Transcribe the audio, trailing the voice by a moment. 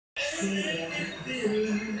This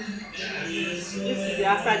is the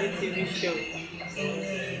ASA-G TV show.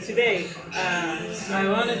 Today, I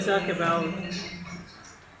want to talk about.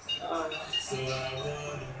 Uh,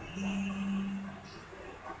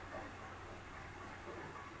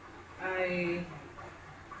 I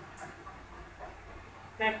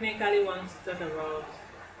technically want to talk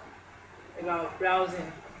about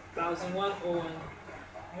browsing 101.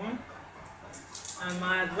 Hmm? And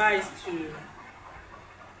my advice to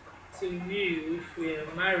you, if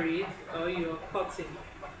you're married or you're courting,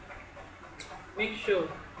 make sure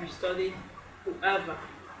you study whoever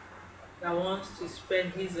that wants to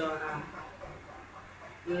spend his or her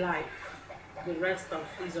life, the rest of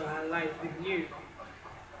his or her life with you.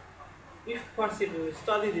 If possible,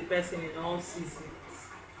 study the person in all seasons.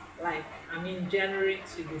 Like, I mean, January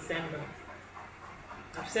to December.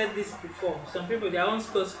 I've said this before. Some people, their own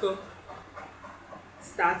school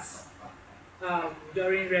starts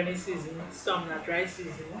during rainy season, some na dry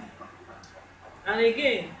season. And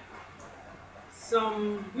again,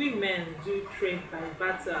 some women do trade by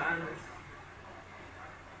barter, and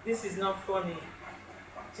this is not funny.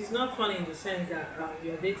 It is not funny in the sense that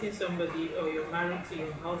you're dating somebody or you're married to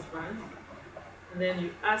your husband, and then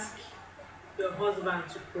you ask your husband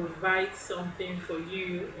to provide something for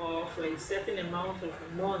you or for a certain amount of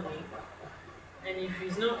money, and if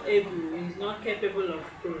he's not able, he's not capable of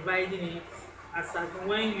providing it as at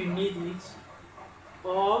when you need it,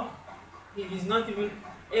 or if he's not even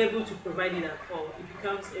able to provide it at all, it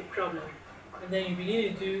becomes a problem. And then you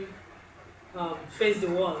begin to do face the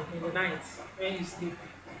wall in the night when you sleep.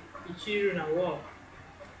 You cheer on a wall.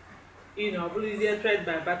 You know, please trade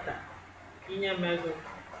by butter. Inye mego,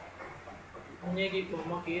 nye gị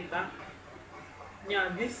kpọmọ ka ịta. Yeah,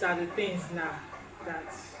 these are the things now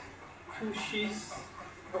that pushes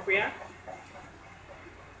up here.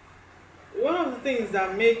 One of the things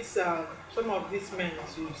that makes some of these men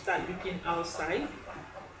to start looking outside,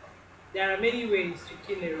 there are many ways to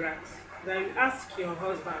kill a rat. That you ask your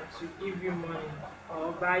husband to give you money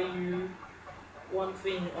or buy you one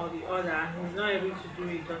thing or the other, and he's not able to do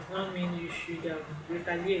it, does not mean you should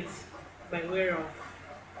retaliate by way of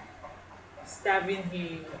starving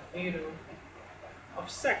him, of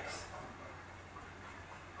sex.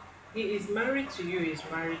 He is married to you, is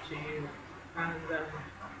married to you, and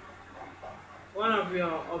one of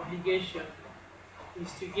your obligation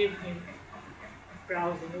is to give him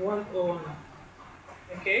browsing 101.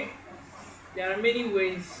 Okay, there are many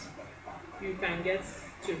ways you can get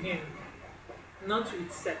to him, not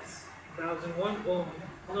with sex. Browsing 101,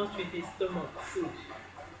 not with his stomach, food.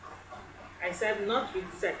 I said not with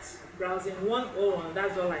sex. Browsing 101,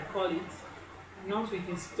 that's all I call it. Not with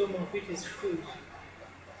his stomach, which is food.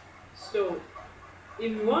 So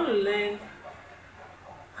if you want to learn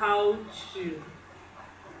how to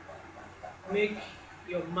make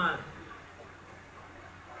your man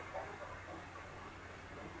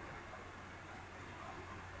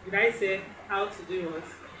did I say how to do what?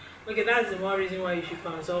 Okay, that's the more reason why you should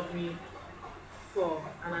consult me for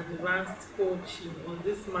an advanced coaching on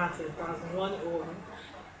this matter, 1001.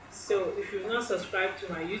 So if you've not subscribed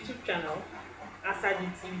to my YouTube channel, ASA-G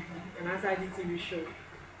TV and ASA-G TV show,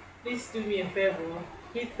 please do me a favor,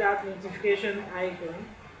 hit that notification icon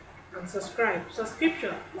and subscribe.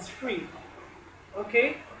 Subscription is free.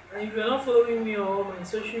 Okay? And if you're not following me on all my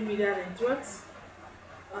social media networks,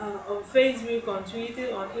 on Facebook, on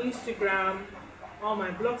Twitter, on Instagram, on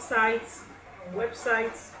my blog sites, on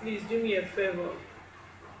websites, please do me a favor.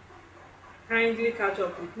 Kindly catch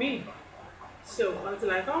up with me. So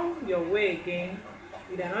until I come your way again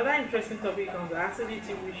with another interesting topic on the ASA-G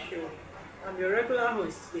TV show, I'm your regular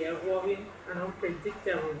host, the evolving and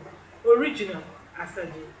unpredictable, original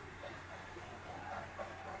ASA-G.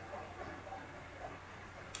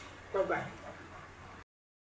 Bye bye.